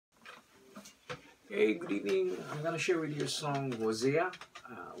Hey, good evening. I'm gonna share with you a song, Hosea.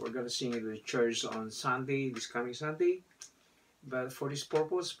 We're gonna sing it with church on Sunday, this coming Sunday. But for this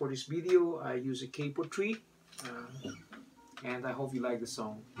purpose, for this video, I use a K-3, and I hope you like the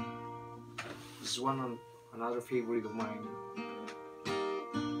song. This is another favorite of mine.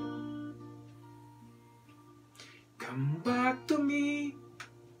 Come back to me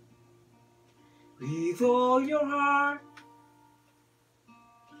with all your heart.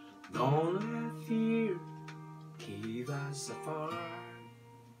 Don't let fear keep us apart.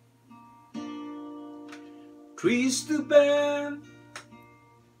 Trees to bend,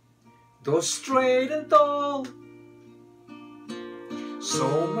 though straight and tall,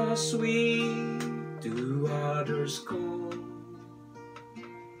 so must we to others call.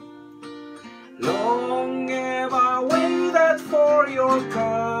 Long have I waited for your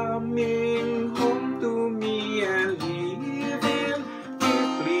coming home to me and living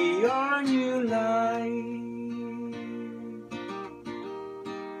deeply our new life.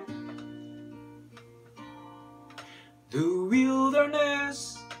 The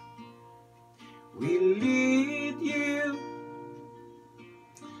wilderness will lead you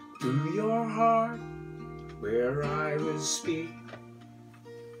to your heart where I will speak.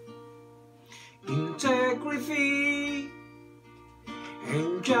 Integrity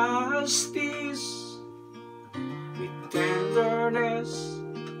and justice, with tenderness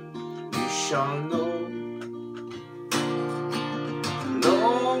we shall know.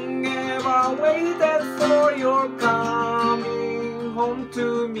 Long have I waited for your coming home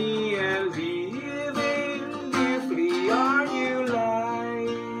to me and living deeply our new life.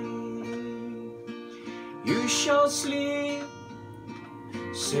 You shall sleep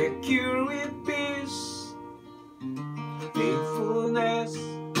secure with peace, faithfulness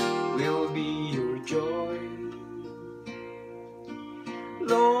will be your joy.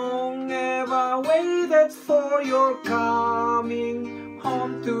 Long have I waited for your coming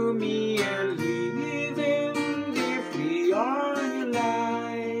home to me and living deeply our new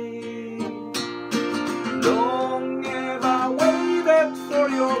life. Long have I waited for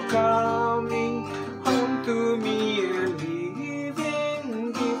your coming home to me and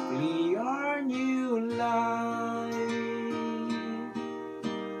living deeply our new life.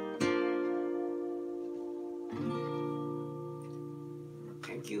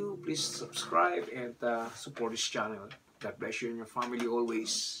 Thank you. Please subscribe and support this channel. God bless you and your family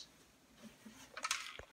always.